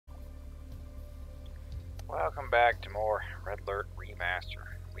Welcome back to more Red Alert Remaster.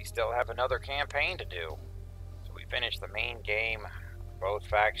 We still have another campaign to do. So we finished the main game, both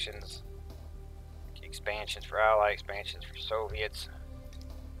factions, expansions for Ally, expansions for Soviets.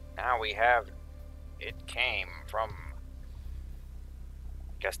 Now we have It Came from,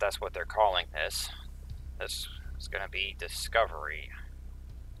 I guess that's what they're calling this. This is going to be Discovery.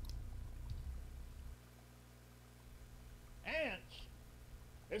 Ants?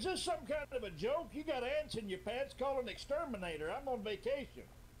 Is this some kind of a joke? You got ants in your pants, call an exterminator. I'm on vacation.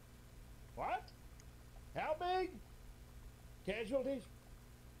 What? How big? Casualties?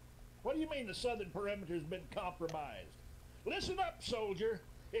 What do you mean the southern perimeter's been compromised? Listen up, soldier.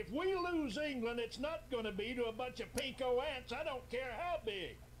 If we lose England, it's not going to be to a bunch of pinko ants. I don't care how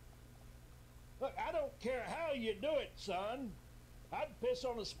big. Look, I don't care how you do it, son. I'd piss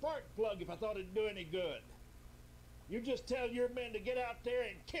on a spark plug if I thought it'd do any good. You just tell your men to get out there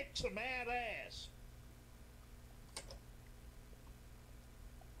and kick some ant ass.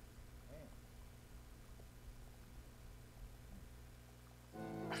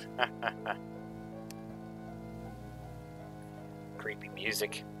 Creepy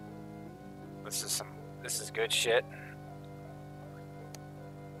music. This is good shit.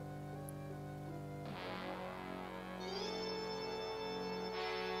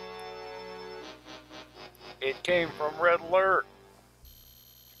 It came from Red Alert.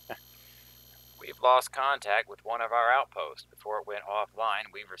 We've lost contact with one of our outposts. Before it went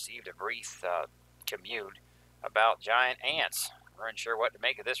offline, we've received a brief commute about giant ants. We're unsure what to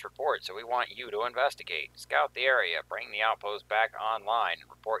make of this report, so we want you to investigate. Scout the area, bring the outpost back online, and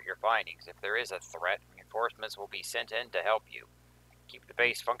report your findings. If there is a threat, reinforcements will be sent in to help you. Keep the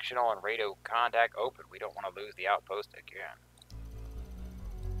base functional and radio contact open. We don't want to lose the outpost again.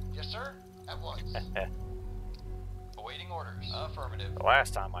 Yes, sir. At once. Awaiting orders. Affirmative. The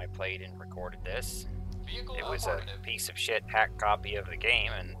last time I played and recorded this, Vehicle it was a piece of shit hack copy of the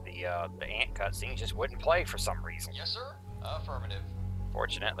game, and the ant cutscenes just wouldn't play for some reason. Yes, sir. Affirmative.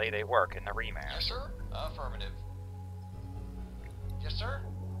 Fortunately, they work in the remaster. Yes, sir. Affirmative. Yes, sir.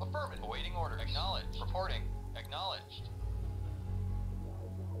 Affirmative. Awaiting orders. Acknowledged. Reporting. Acknowledged.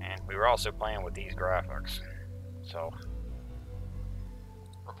 And we were also playing with these graphics, so.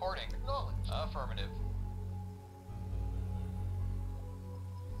 Reporting. Acknowledged. Affirmative.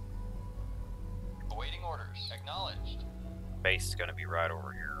 Awaiting orders. Acknowledged. Base is going to be right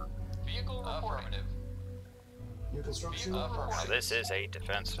over here. Vehicle affirmative. New construction. Now this is a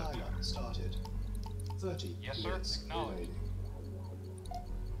defensive. Timer started. 30 Yes, sir. minutes Acknowledged. remaining.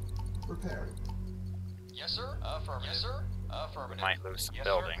 Preparing. Yes, sir. Affirmative. Yes, sir. We Affirmative. might lose some Yes, sir.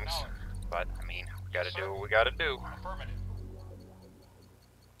 buildings, Acknowledged. but I mean, we got to Yes, do sir. what we got to do. Affirmative.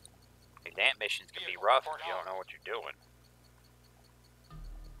 These ant missions can be Vehicle rough report if you don't out. know what you're doing.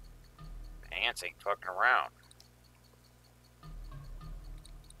 The ants ain't fucking around.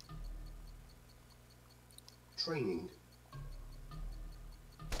 Training.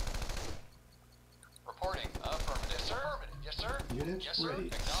 Reporting. Affirmative. Yes, sir. Affirmative. Yes, sir. Unit Yes, sir. ready.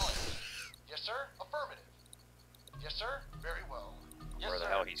 Acknowledged. Yes, sir. Affirmative. Yes, sir. Very well. Yes, Where the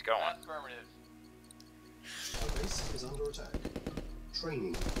sir. hell he's going? Affirmative. Our base is under attack.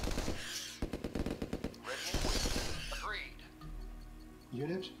 Training. Ready and waiting. Agreed.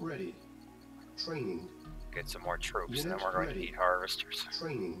 Unit ready. Training. Get some more troops, and then Unit we're going to ready. need harvesters.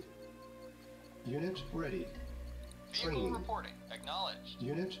 Training. Unit ready. Vehicle Training. reporting. Acknowledged.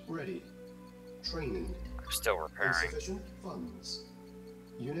 Unit ready. Training. I'm still repairing. Insufficient funds.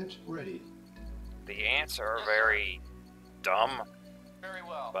 Unit ready. The ants are Yes, sir. very dumb, Very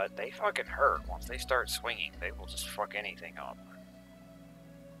well. but they fucking hurt. Once they start swinging, they will just fuck anything up.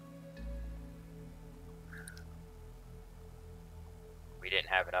 We didn't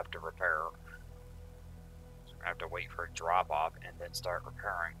have enough to repair. So we're gonna have to wait for a drop off and then start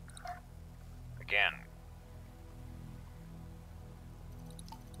repairing. Again.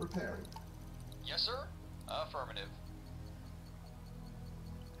 Repairing. Yes, sir. Affirmative.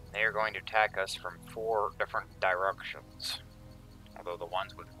 They are going to attack us from 4 different directions. Although the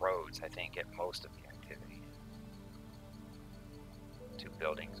ones with roads, I think, get most of the activity. 2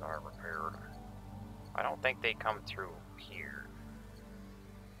 buildings are repaired. I don't think they come through here.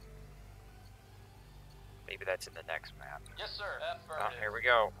 Maybe that's in the next map. Yes, sir. Oh, Affirmative. here we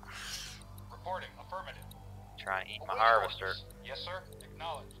go. Reporting. Affirmative. Trying to eat my Awaiting harvester. orders. Yes, sir.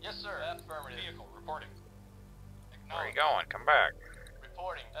 Acknowledged. Yes, sir. Affirmative. Vehicle reporting. Where are you Acknowledged. going? Come back.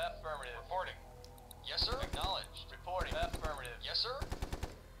 Reporting. Affirmative. Reporting. Yes, sir. Acknowledged. Reporting. Affirmative. Yes, sir.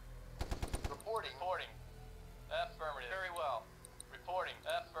 Reporting. Reporting. Affirmative. Very well. Reporting.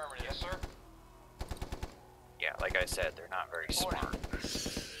 Affirmative. Yes, sir. Yeah, like I said, they're not very Reporting. smart.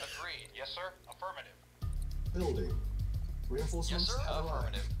 Agreed. Yes, sir. Affirmative. Building. Yes, Reinforcements sir. have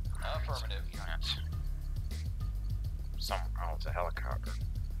arrived. Affirmative. Affirmative. Units. Oh, it's a helicopter.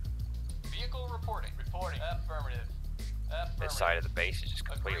 Vehicle reporting. Reporting. Affirmative. Affirmative. This side of the base is just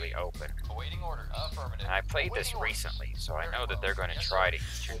completely open. Awaiting orders. Affirmative. And I played this Awaiting orders. recently, so I Very know that well. they're going to Yes, try sir. to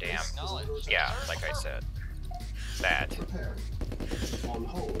eat your damn... Acknowledged. Yeah, Yes, sir. like I Affirmative. said. That. Preparing. On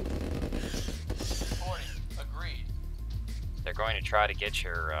hold. Reporting. Agreed. They're going to try to get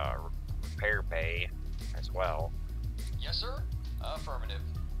your repair bay as well. Yes, sir. Affirmative.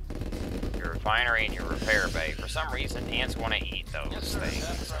 Your refinery and your repair bay. For some reason, ants want to eat those Yes, sir. things.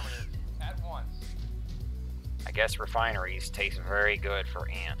 Affirmative. At once. I guess refineries taste very good for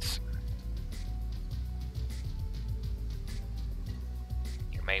ants.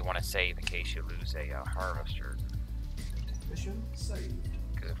 You may want to save in case you lose a harvester. Mission saved.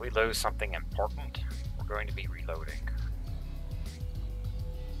 Because if we lose something important, we're going to be reloading.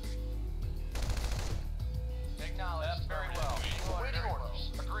 Acknowledged. Very well. Waiting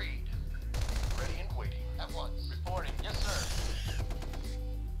orders. Agreed. Ready and waiting. At once. Reporting. Yes, sir.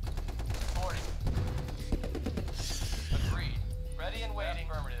 Reporting. Agreed. Ready and waiting.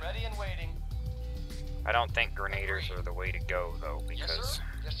 Affirmative. Ready and waiting. I don't think grenaders are the way to go, though, Yes, because sir.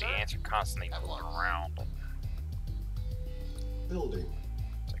 Yes, the sir. ants are constantly At moving once. around. Building.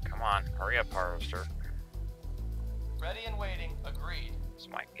 So come on, hurry up, harvester. Ready and waiting. Agreed. This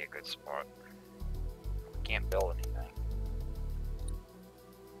might be a good spot. Can't build anything.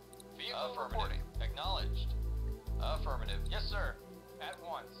 Vehicle reporting. Acknowledged. Affirmative. Yes, sir. At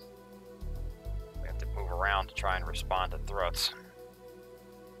once. We have to move around to try and respond to threats.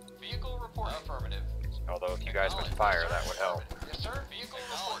 Vehicle reporting. Affirmative. Although if you guys would fire, that would help. Yes, sir. Vehicle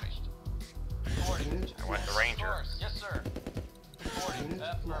reporting. Reporting. Unit I went the lost. ranger. Of course. Yes, sir. Reporting. Unit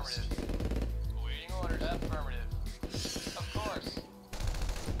Affirmative. Awaiting orders. Affirmative. Of course.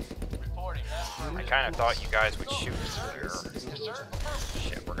 Reporting. I Affirmative. kind of thought you guys would shoot Yes, sir. here. Base is Yes, under sir. attack. Affirmative.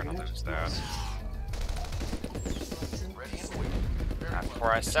 Shit, we're gonna Unit lose that. lost. Ready and waiting. Very Not well.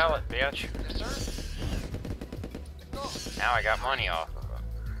 before I sell it, bitch. Yes, sir. Acknowledged. Now I got money off of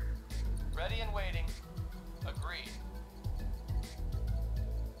it. Ready and waiting. Agreed.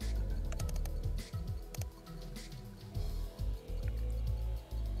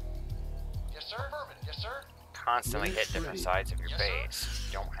 Yes, sir. Affirmative. Yes, sir. Constantly hit Units different ready. sides of your Yes, sir. base.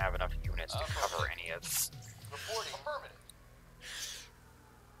 You don't have enough units to cover Affirmative. any of this. Reporting. Affirmative.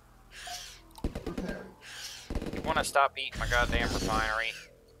 Preparing. You want to stop eating my goddamn refinery?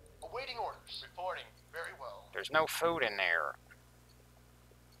 Awaiting orders. Reporting. Very well. There's no food in there.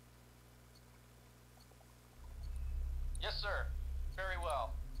 Yes, sir. Very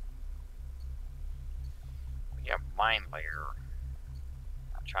well. We have mine layer.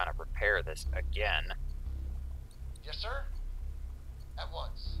 I'm trying to repair this again. Yes, sir. At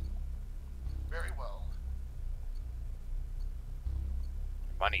once. Very well.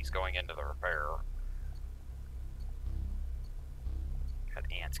 Money's going into the repair. Got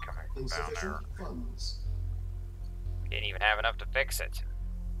ants coming from down there. Insufficient funds. Didn't even have enough to fix it.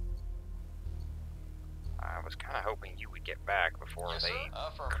 I was kind of hoping you would get back before Yes, they sir.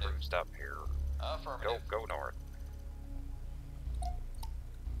 Affirmative. cruised up here. Affirmative. Go north.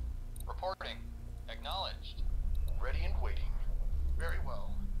 Reporting. Acknowledged. Ready and waiting. Very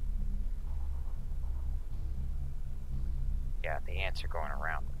well. Yeah, the ants are going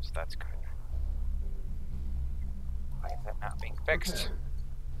around them, so that's good. Why is that not being fixed? Preparing.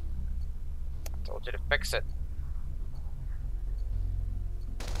 I told you to fix it.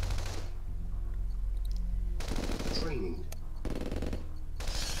 Training.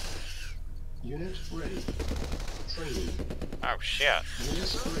 Unit ready. Training. Oh shit.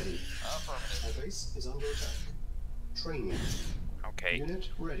 Unit ready. Affirmative. Our base is under attack. Training. Okay. Unit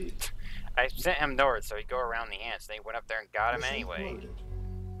ready. I sent him north so he'd go around the ants. They went up there and got him Mission anyway. loaded.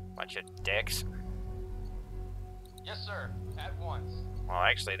 Bunch of dicks. Yes, sir. At once. Well,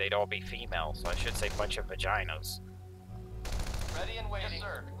 actually, they'd all be female, so I should say bunch of vaginas. Ready and waiting. Yes,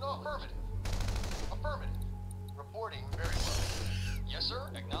 sir. No, affirmative. Affirmative. Reporting very well. Yes, sir.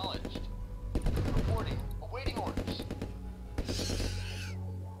 Acknowledged. Reporting. Awaiting orders.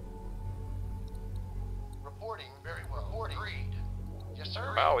 Reporting very well. Reporting. Agreed. Yes,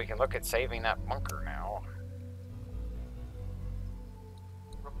 sir. Well, we can look at saving that bunker now.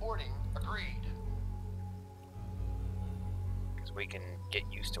 Reporting. Agreed. Because we can get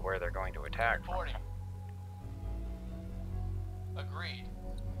used to where they're going to attack from. Reporting. Agreed.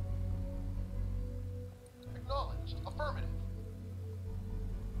 Acknowledged. Affirmative.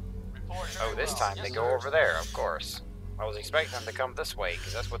 Reporting. Oh, this time they go over there, of course. I was expecting them to come this way,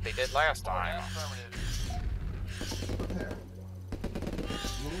 because that's what they did last time. Affirmative. Prepare.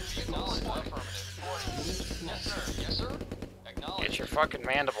 Unit Acknowledged. lost. Affirmative. Reporting. Unit Unit Yes, lost. sir. Yes, sir. Acknowledged. Get your fucking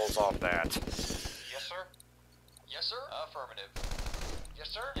mandibles off that. Yes, sir. Yes, sir. Affirmative. Yes,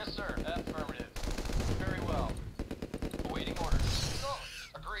 sir. Yes, sir. Affirmative. Very well. Awaiting orders.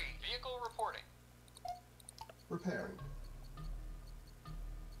 Acknowledged. Agreed. Vehicle reporting. Repairing.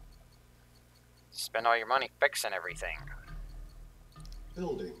 Spend all your money fixing everything.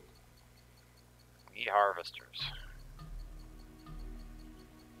 Building. We need harvesters.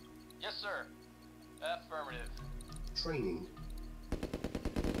 Yes, sir. Affirmative. Training.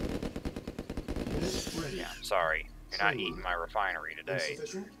 Unit ready. Yeah, I'm sorry. You're not Training. eating my refinery today.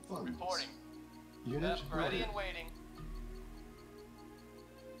 Insufficient funds. Reporting. Unit Ready ready. and waiting.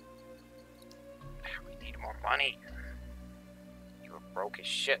 We need more money. You were broke as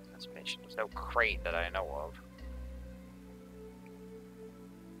shit in this mission. There's no crate that I know of.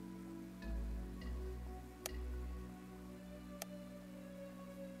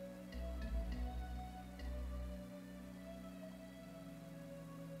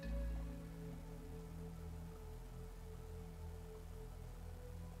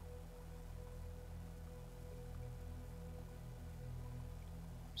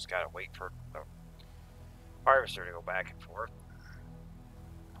 Just gotta wait for the harvester to go back and forth.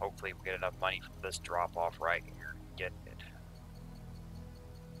 Hopefully we'll get enough money from this drop off right here. Get it.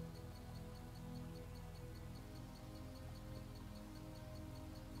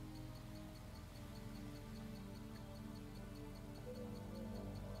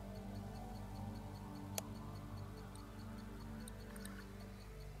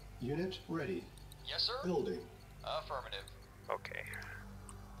 Unit ready. Yes, sir. Building. Affirmative. Okay.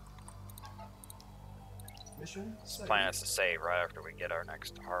 Mission saved. Plan is to save right after we get our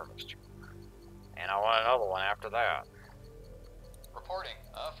next harvester. And I want another one after that. Reporting.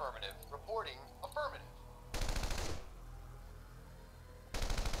 Affirmative. Reporting. Affirmative.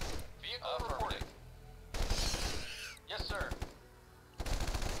 Vehicle reporting. Yes, sir.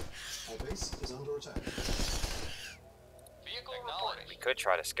 Our base is under attack. Vehicle reporting. We could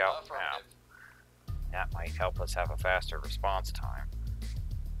try to scout the map. Affirmative. That might help us have a faster response time.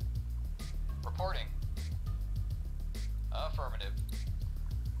 Reporting. Affirmative.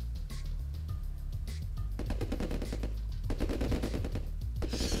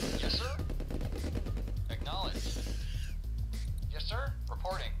 Yes, sir. Acknowledged. Yes, sir.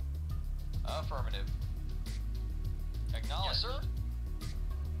 Reporting. Affirmative. Acknowledged. Yes, sir.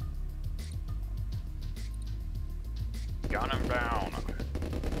 Gun him down.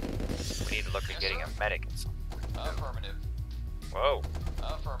 We need to look at getting a medic and something. Affirmative. Whoa,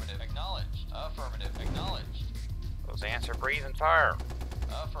 Affirmative. Acknowledged. Affirmative. Acknowledged. those ants are breathing fire.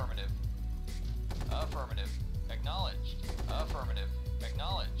 Affirmative. Affirmative. Acknowledged. Affirmative.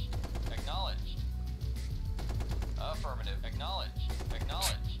 Acknowledged. Acknowledged. Affirmative. Acknowledged.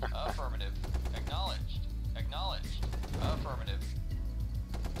 Acknowledged. Affirmative. Acknowledged. Acknowledged. Affirmative.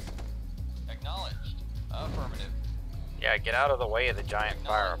 Acknowledged. Affirmative. Yeah, get out of the way of the giant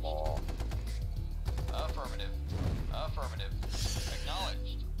fireball. Affirmative. Affirmative.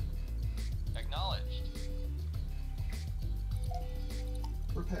 Acknowledged. Acknowledged.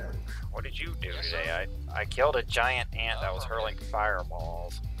 Repairing. What did you do Yes, today? sir. I killed a giant ant that was hurling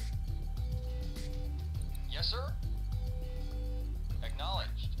fireballs. Yes, sir.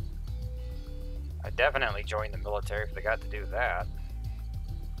 Acknowledged. I definitely joined the military if they got to do that.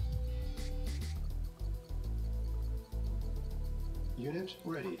 Unit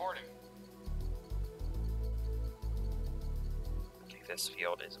ready. Reporting. Okay, this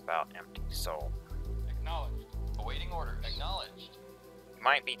field is about empty, so Acknowledged. Awaiting orders. Acknowledged. you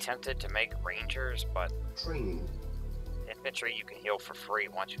might be tempted to make rangers, but Training. infantry you can heal for free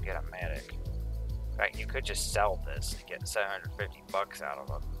once you get a medic. In fact, you could just sell this to get 750 bucks out of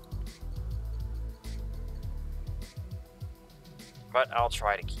it. But I'll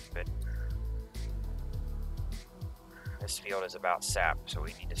try to keep it. This field is about sap, so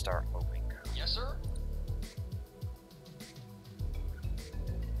we need to start moving. Yes, sir.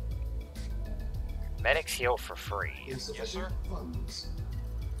 Medics heal for free. Insufficient funds.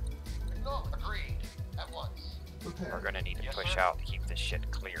 No, agreed. At once. Repair. We're gonna need to Yes, push sir. out to keep this shit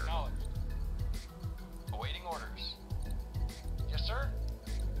clear. Acknowledged. Awaiting orders. Yes, sir.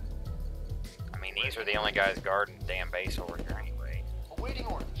 I mean, these are the only guys guarding the damn base over here anyway. Awaiting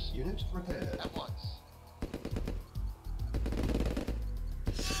orders. Unit repaired. At once.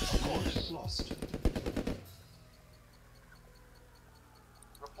 Of course. Lost.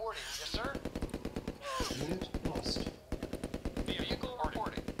 Reporting. Yes, sir. Unit lost. Vehicle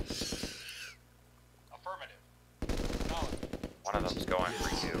reporting. Affirmative. Acknowledged. One of them's going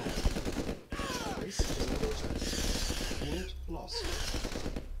for you. Base is under attack. Unit lost.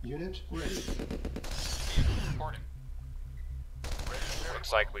 Unit ready. Vehicle Reporting. Ready, very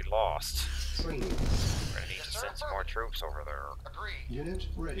Looks well. like we lost. Training. We're gonna need Yes, to sir. send some more troops over there. Agreed. Unit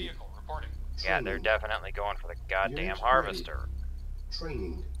ready. Vehicle reporting. Yeah, they're Training. definitely going for the goddamn Unit harvester.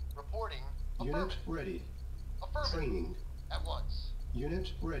 Training. Reporting. Unit Affirmative. ready. Affirmative. Training. At once.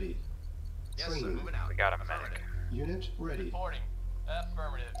 Unit ready. Yes, sir. Training. Moving out. We got him a medic. Affirmative. Unit ready. Reporting.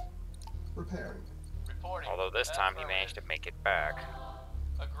 Affirmative. Repairing. Reporting. Although this time he managed to make it back.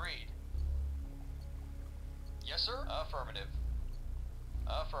 Agreed. Yes, sir. Affirmative.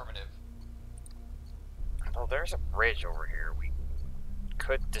 Affirmative. Well, there's a bridge over here we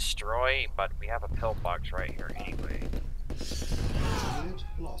could destroy, but we have a pillbox right here anyway. Unit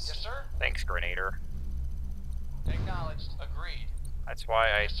lost. Yes, sir. Thanks, Grenader. Acknowledged. Agreed. That's why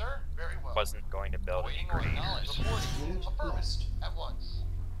I Yes, sir. Very well. wasn't going to build any Awaiting order. grenades. Acknowledged. Reporting. Unit Affirmative. lost. At once.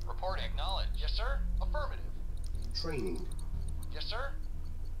 Reporting. Acknowledged. Yes, sir. Affirmative. Training. Yes, sir.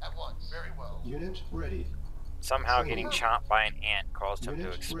 At once. Very well. Unit ready. Somehow getting Training. chomped by an ant caused him to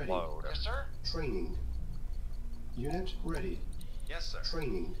Unit ready. explode. Yes, sir. Training. Unit ready. Yes, sir.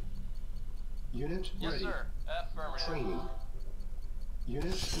 Training. Unit Yes, ready. sir. Affirmative. Training.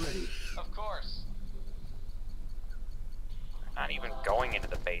 Unit ready. Of course. Not even going into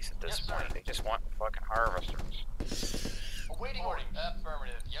the base at this Yes, sir. point. They just want fucking harvesters. Awaiting orders.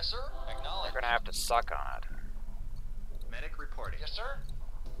 Affirmative. Yes, sir. They're Acknowledged. gonna have to suck on it. Medic reporting. Yes, sir.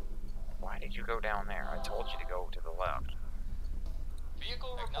 Why did you go down there? I told you to go to the left.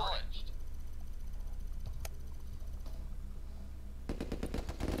 Vehicle acknowledged.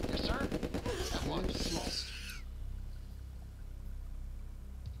 Yes, sir. At once. Unit lost.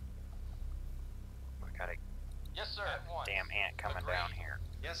 We got a Yes, sir. At once. damn ant coming Agreed. down here.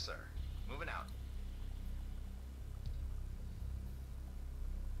 Yes, sir. Moving out.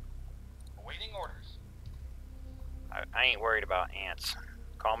 Awaiting orders. I ain't worried about ants.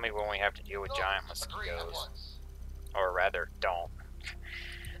 Call me when we have to deal with giant Agreed. At mosquitoes. once. Or rather, don't.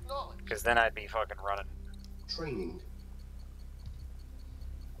 Acknowledged. Because then I'd be fucking running. Training.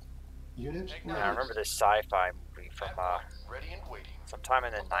 Unit I ready. remember this sci-fi movie from At once. Ready and waiting. sometime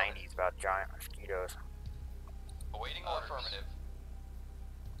in the 90s about giant mosquitoes. Awaiting orders. Affirmative.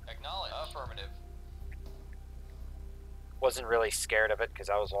 Acknowledged. Affirmative. Wasn't really scared of it because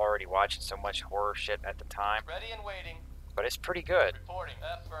I was already watching so much horror shit at the time. Ready and waiting. But it's pretty good. Reporting.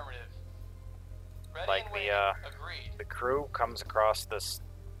 Affirmative. Ready Like and the, waiting. Agreed. The crew comes across this,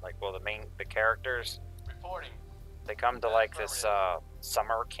 like, well, the characters, Reporting. they come to like this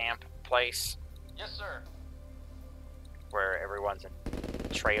summer camp place Yes, sir. where everyone's in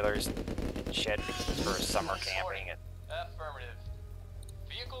trailers and shit for summer camping, Affirmative.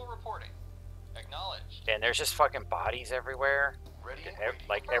 Vehicle reporting. Acknowledged. and there's just fucking bodies everywhere. Ready and And waiting.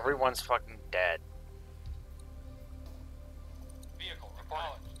 like everyone's fucking dead. Vehicle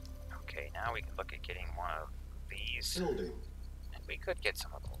reporting. Okay, now we can look at getting one of these, Building. and we could get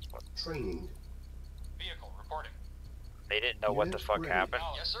some of those, but Training. Vehicle reporting. they didn't know what the Unit fuck ready. happened.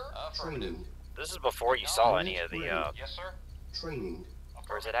 Yes, sir. Affirmative. Training. This is before you saw any of the, Unit Yes, sir. Training.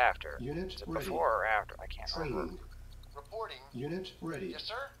 or is it after? Unit Is it ready. before or after? I can't remember. Training. Reporting. Unit ready. Yes,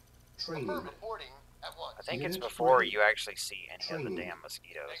 sir. Training. Affirmative. Reporting at once. I think it's Unit before ready. you actually see any of Training. the damn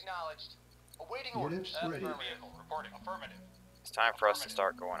mosquitoes. Acknowledged. Awaiting Unit orders. ready. Vehicle reporting. Affirmative. It's time for us to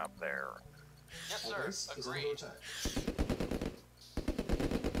start going up there. Yes, Our sir. base is under Agreed. attack.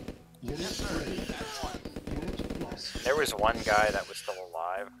 Unit Yes, sir. ready. At once. Unit lost. There was one guy that was still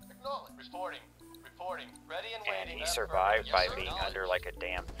alive, Acknowledged. Reporting. Reporting. Ready and and waiting. he survived by Yes, sir. being under like a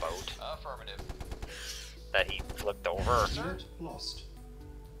damn boat Affirmative. that he flipped over. Unit lost.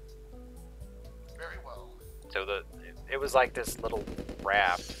 Very well. So it was like this little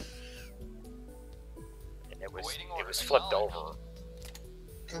raft, and it was flipped over,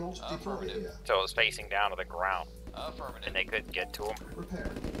 Cannot deploy Affirmative. here. so it was facing down to the ground, Affirmative. and they couldn't get to him. Repair.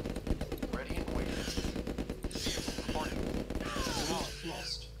 Ready and waiting. Vehicle reporting. Unit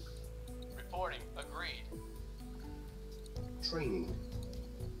lost. Reporting. Agreed. Training.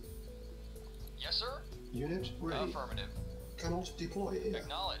 Yes, sir. Unit ready. Affirmative. Cannot deploy here.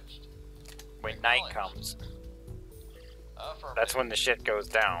 Acknowledged. When night comes, Affirmative. that's when the shit goes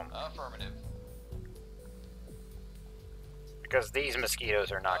down, Affirmative. because these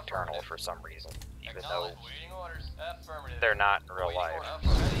mosquitoes are nocturnal for some reason, even though Acknowledged. Waiting orders. Affirmative. they're not in real Waiting life.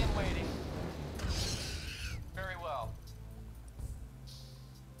 order. Ready and waiting. Very well.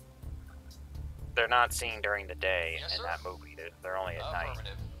 They're not seen during the day Yes, in sir. that movie. They're only at night.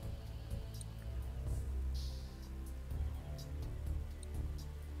 Affirmative.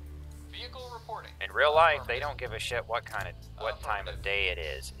 Vehicle reporting. In real life, they don't give a shit what time of day it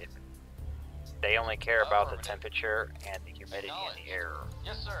is. They only care about the temperature and the humidity in the air.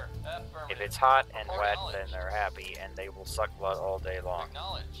 Yes, sir. Affirmative. If it's hot and wet, then they're happy, and they will suck blood all day long.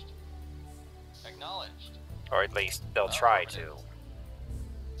 Acknowledged. Acknowledged. Or at least they'll try to.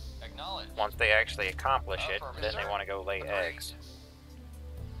 Acknowledged. Once they actually accomplish it, then they want to go lay Agreed. eggs.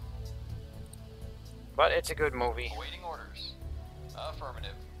 But it's a good movie. Awaiting orders.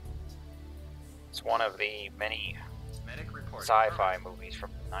 Affirmative. It's one of the many Medic report. sci-fi movies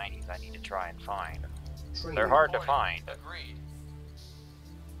from the 90s I need to try and find. Training. They're hard to find. Agreed.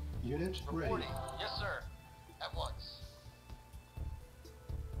 Unit ready. Reporting. Yes, sir. At once.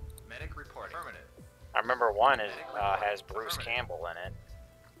 Medic report. Affirmative. I remember one has Bruce Campbell in it.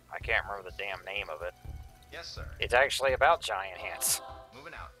 I can't remember the damn name of it. Yes, sir. It's actually about giant ants.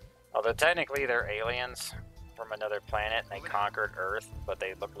 Moving out. Although technically they're aliens from another planet and they conquered Earth, but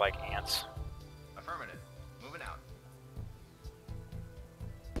they look like ants. Affirmative. Moving out.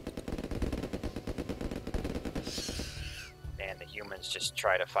 And the humans just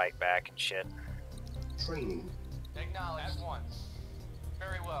try to fight back and shit. Training. Acknowledged. At once.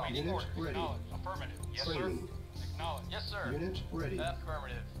 Very well. Unit ready. Affirmative. Yes, Training. sir. Acknowledged. Yes, sir. Unit ready.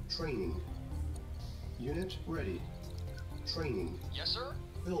 Affirmative. Training. Unit ready. Training. Yes, sir.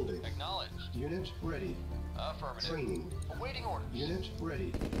 Building. Acknowledged. Unit ready. Affirmative. Training. Awaiting orders. Unit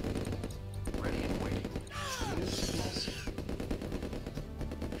ready. Ready and waiting. Unit lost.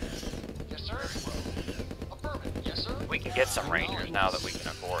 Yes, sir. Affirmative. Yes, sir. We can get some rangers now that we can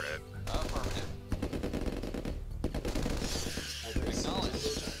afford it. Affirmative. Our base is under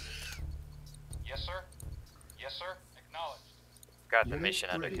Acknowledged. attack. Yes, sir. Yes, sir. Acknowledged. Got the Unit mission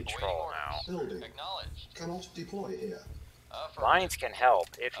under ready. control now. Building. Acknowledged. Cannot deploy here. Affirmative. Lines can help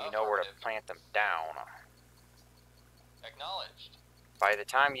if you know where to Affirmative. plant them down. Acknowledged. By the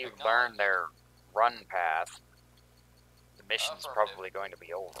time you learn their run path, the mission's Affirmative. probably going to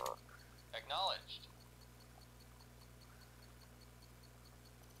be over. Acknowledged.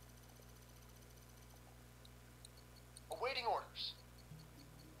 Awaiting orders.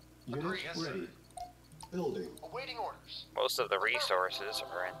 Unit Agree, yes, sir. ready. Building. Awaiting orders. Most of the resources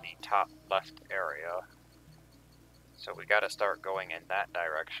are in the top left area, so we gotta start going in that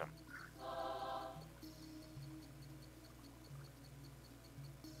direction.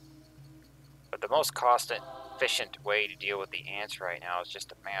 But the most cost-efficient way to deal with the ants right now is just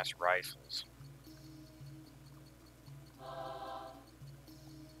to mass rifles.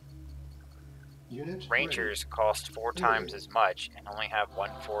 Unit Rangers cost 4 times as much and only have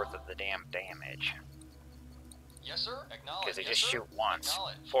 1/4 of the damn damage. Yes, sir. Acknowledged. Because they Yes, just sir. shoot once.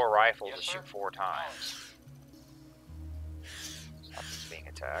 Acknowledged. 4 rifles Yes, to sir. shoot 4 times. Something's being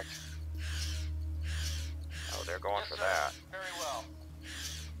attacked. Oh, they're going Yes, for sir. that. Very well.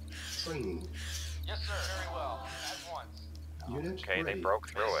 ready. Training. Yes, sir. Very well. At once. Unit Okay, ready. they broke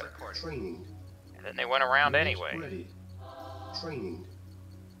through it. Reporting. Training. And then they went around Unit anyway. Ready. Training.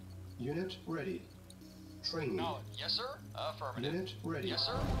 Unit ready. Training. Acknowledged. Yes, sir. Affirmative. Unit ready. Yes,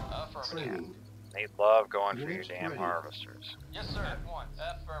 sir. Affirmative. Training. They love going for your Unit damn ready. harvesters. Yes, sir. At once.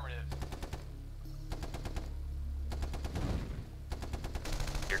 Affirmative.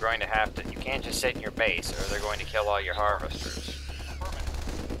 You're going to have to, you can't just sit in your base or they're going to kill all your harvesters. Affirmative.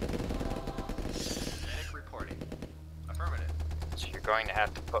 Medic reporting. Affirmative. So you're going to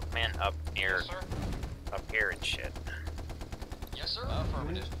have to put men up near, Yes, sir. up here and shit. Yes, sir.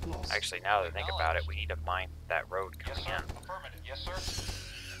 Affirmative. Unit lost. Actually, now that I think about it, we need to mine that road Yes, coming sir. in. Affirmative. Yes,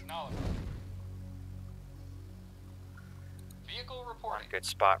 sir. Acknowledged. Vehicle One reporting. good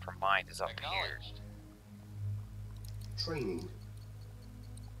spot for mines is up here. Acknowledged. Training.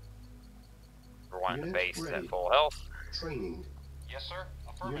 For one, the Unit base is at ready. full health. Training. Yes, sir.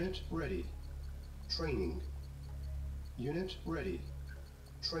 Affirmative. Unit ready. Training. Unit ready.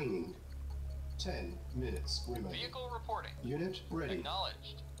 Training. 10 minutes remaining. Vehicle reporting. Unit ready.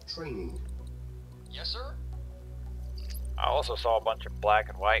 Acknowledged. Training. Yes, sir. I also saw a bunch of black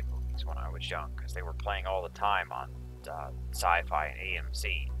and white movies when I was young because they were playing all the time on Sci-Fi and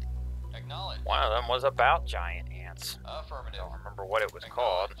AMC. Acknowledged. One of them was about giant ants. I Affirmative. don't remember what it was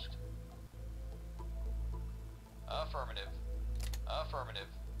called. Acknowledged. Affirmative. Affirmative.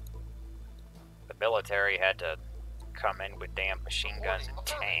 The military had to come in with damn machine guns and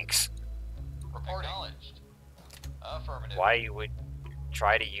tanks. Reporting. Acknowledged. Affirmative. Why you would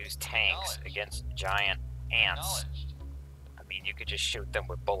try to use tanks Acknowledged. against giant ants? Acknowledged. I mean, you could just shoot them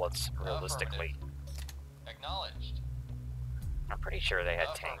with bullets, realistically. Acknowledged. I'm pretty sure they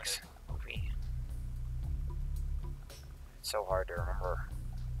had tanks in the movie. It's so hard to remember.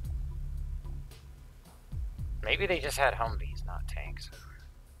 Maybe they just had Humvees, not tanks.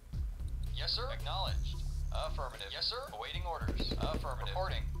 Yes, sir. Acknowledged. Affirmative. Yes, sir. Awaiting orders. Affirmative.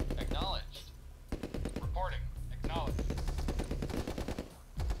 Reporting. Acknowledged. Reporting. Acknowledged.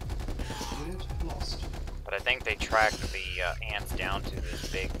 Unit lost. But I think they tracked the ants down to this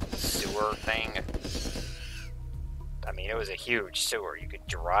big sewer thing. I mean, it was a huge sewer. You could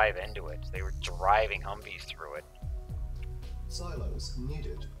drive into it. They were driving Humvees through it. Silos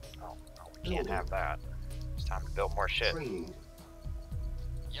needed. Oh, no, we can't have that. It's time to build more shit. Training.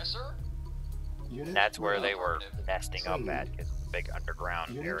 Yes, sir. Unit That's where ready. they were nesting up at, because it's a big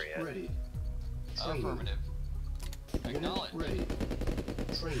underground Unit area. ready. Training. Affirmative. Unit Acknowledged. ready.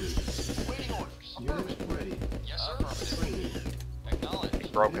 Training. Waiting orders. Unit Affirmative. ready. Yes, sir. Affirmative. Training. They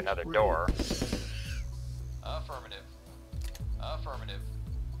Acknowledged. broke Unit another ready. door. Affirmative. Affirmative.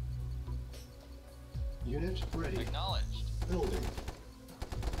 Unit ready. Acknowledged. Building.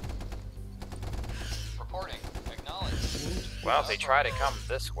 Reporting. Acknowledged. Unit Well, if they try to come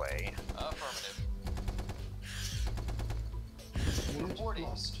this way, Affirmative. Unit Reporting.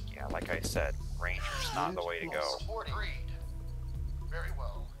 lost. yeah, like I said, Ranger's not the way to go. Reporting. Agreed. Very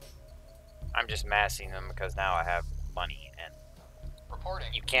well. I'm just massing them because now I have money, and Reporting.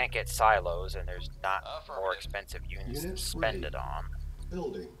 you can't get silos, and there's not more Affirmative. expensive units Unit to spend ready. it on.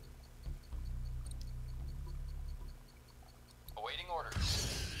 Building. Awaiting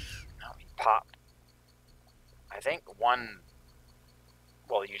orders. Now we popped. I think one.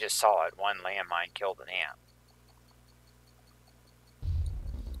 Well, you just saw it. One landmine killed an ant.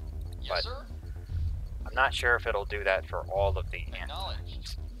 Yes, But- sir. I'm not sure if it'll do that for all of the ants.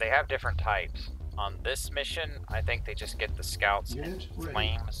 Acknowledged. They have different types. On this mission, I think they just get the scouts and Unit ready.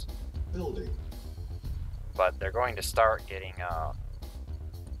 flames, Building. but they're going to start getting.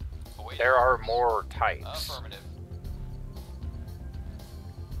 Awaiting There are orders. more types. Affirmative.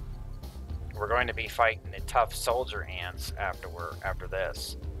 We're going to be fighting the tough soldier ants after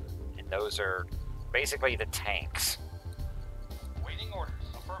this, and those are basically the tanks. Awaiting orders.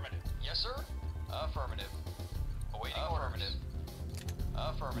 Affirmative. Yes, sir. Affirmative. Awaiting orders.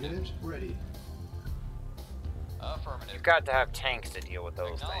 Affirmative. Unit ready. Affirmative. You've got to have tanks to deal with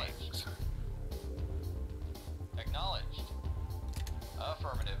those Acknowledged. things. Acknowledged.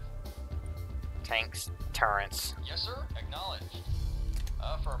 Affirmative. Tanks, turrets. Yes, sir. Acknowledged.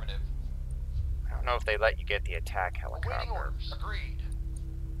 Affirmative. I don't know if they let you get the attack Awaiting helicopter. orders. Agreed.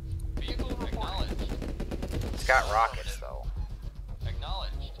 Vehicle reporting. Acknowledged. It's got rockets though.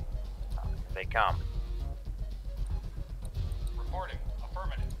 Acknowledged. Here they come. Reporting.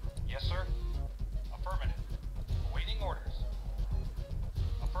 Affirmative. Yes, sir. Affirmative. Awaiting orders.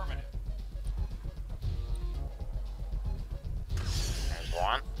 Affirmative. There's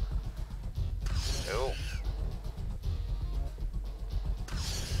one. Two.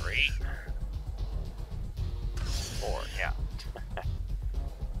 Three. Four, yeah.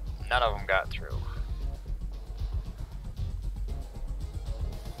 None of them got through.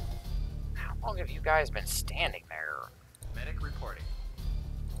 How long have you guys been standing there? Medic reporting.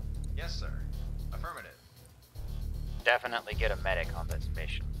 Yes, sir. Affirmative. Definitely get a medic on this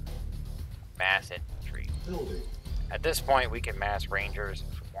mission. Mass infantry. Building. At this point, we can mass rangers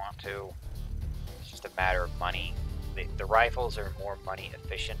if we want to. It's just a matter of money. The rifles are more money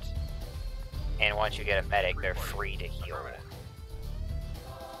efficient. And once you get a medic, they're free to heal. Affirmative.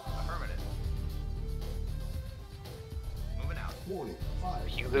 Affirmative. Moving out. Warning. 5.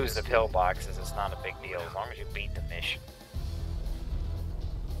 If you lose the pillboxes, it's not a big deal as long as you beat the mission.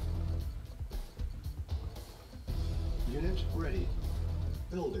 Unit ready.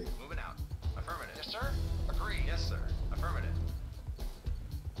 Building. Moving out. Affirmative. Yes, sir. Agreed. Yes, sir. Affirmative.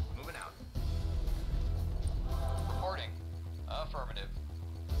 Moving out. Reporting. Affirmative.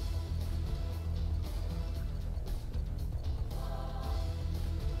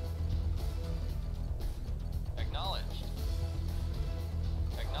 Acknowledged.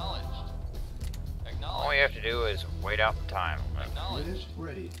 Acknowledged. Acknowledged. All you have to do is wait out the time. Acknowledged. Unit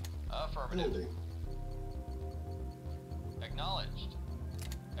ready. Affirmative. Building. Acknowledged.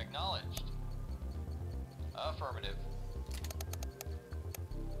 Acknowledged. Affirmative.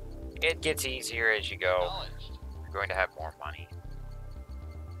 It gets easier as you go. Acknowledged. You're going to have more money.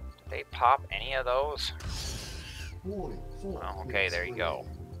 Did they pop any of those? Warning. 4. Well, okay, there you go.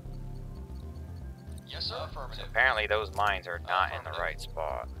 Yes, sir. Affirmative. Apparently those mines are not in the right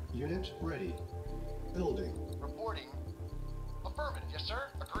spot. Unit ready. Building. Reporting. Affirmative. Yes, sir.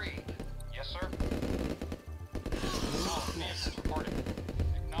 Agreed. Yes, sir. Unit lost. Reporting.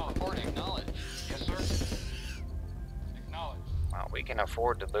 Acknowledged. Reporting. Acknowledged. Yes, sir. Acknowledged. Well, we can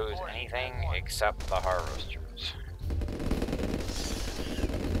afford to lose anything except the harvesters.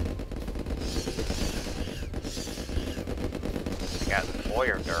 We got the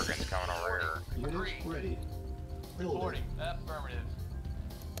Boyer Durgans coming over here. Unit Agreed. ready. Building. Reporting. Affirmative.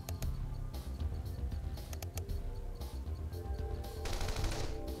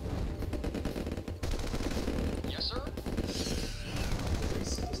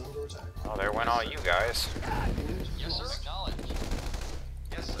 all you guys. Unit Yes, sir. lost. Acknowledged.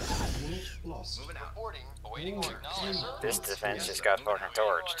 Yes, sir. Unit lost. Moving out. Reporting. Awaiting order. Yes, sir. This defense Yes, just sir. got Moving fucking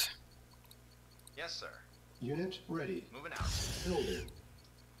out. torched. Yes, sir. Unit ready. Moving out. Building.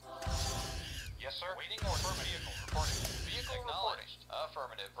 Yes, sir. Waiting order. Vehicle reporting. Vehicle acknowledged.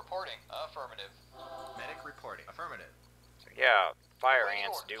 Affirmative. Reporting. Affirmative. Medic reporting. Affirmative. So yeah, fire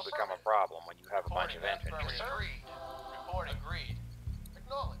ants do become a problem when you have a bunch of infantry. Agreed. Reporting. Agreed.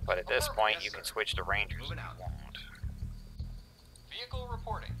 Acknowledged. But at this point, Yes, you can sir. switch to rangers if Moving you out. want. Vehicle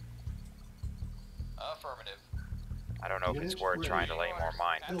reporting. Affirmative. I don't know if it's Unit worth ready. trying to lay more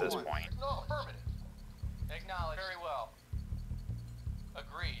mines at this once. point. No, affirmative. Acknowledged. Very well.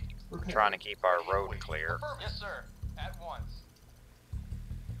 Agreed. Repair. Trying to keep our road clear. Affirmative. Yes, sir. At once.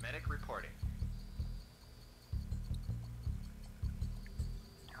 Medic reporting.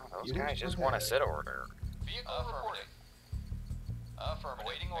 Oh, those Unit guys just want a prepared. sit order. Vehicle reporting. Affirmative.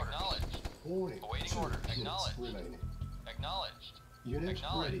 Awaiting order. Acknowledged. Warning. Awaiting 2 order. units Acknowledged. remaining. Acknowledged. Unit ready.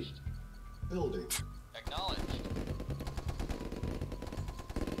 Acknowledged. Building. Acknowledged.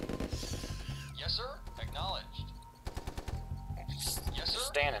 Yes, sir. Acknowledged. Yes, sir.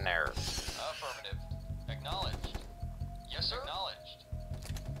 Standing there. Affirmative. Acknowledged. Yes, sir. Acknowledged.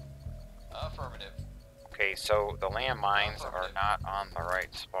 Affirmative. Okay, so the landmines are not on the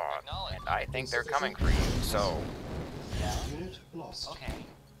right spot, and I think they're coming for you. So, Unit lost.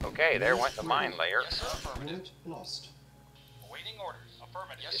 okay, there went the mine layer. Yes, sir. Affirmative. Unit lost. Awaiting orders.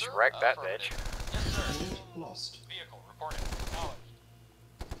 Affirmative. Yes, Just sir. wreck that Affirmative. bitch. Yes, sir. Unit lost. Vehicle reporting. Acknowledged.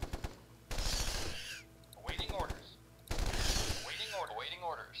 Awaiting orders. Awaiting order. Awaiting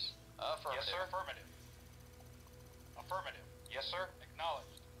orders. Affirmative. Yes, sir. Affirmative. Affirmative. Yes, sir. Acknowledged.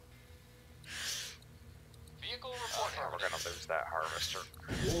 Vehicle reporting. We're gonna lose that harvester.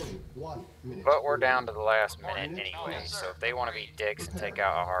 Warning. 1 minute. But we're down to the last Reporting. minute anyway, Yes, so sir. if they want to be dicks and take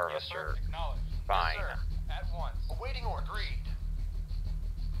out a Yes, sir. harvester, Acknowledged. fine. Yes, sir. At once. Awaiting order. Agreed.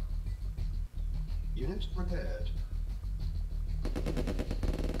 Unit repaired. Unit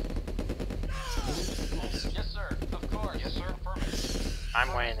lost. Yes, sir. Of course. Yes, sir. Affirmative.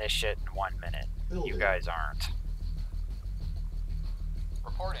 I'm winning this shit in 1 minute. You Building. guys aren't.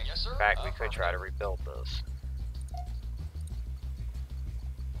 Reporting. Yes, sir. In fact, we could try to rebuild this.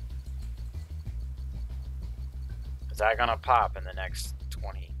 Is that gonna pop in the next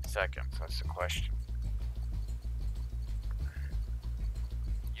 20 seconds? That's the question.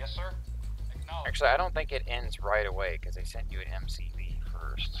 Yes, sir. Acknowledged. Actually, I don't think it ends right away because they sent you an MCV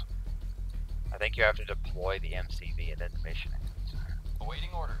first. I think you have to deploy the MCV and then the mission ends. Awaiting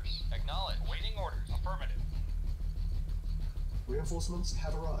orders. Acknowledged. Awaiting orders. Affirmative. Reinforcements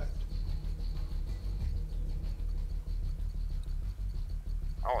have arrived.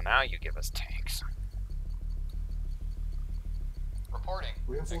 Oh, now you give us tanks. Reporting.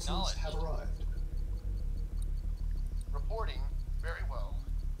 Reinforcements have Acknowledged. arrived. Reporting. Very well.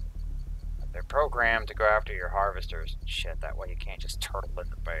 They're programmed to go after your harvesters and shit. That way you can't just turtle in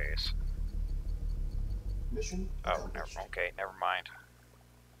the base. Mission Oh, accomplished. okay, never mind.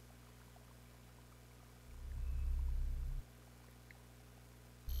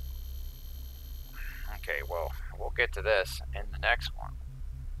 Okay, well, we'll get to this in the next one.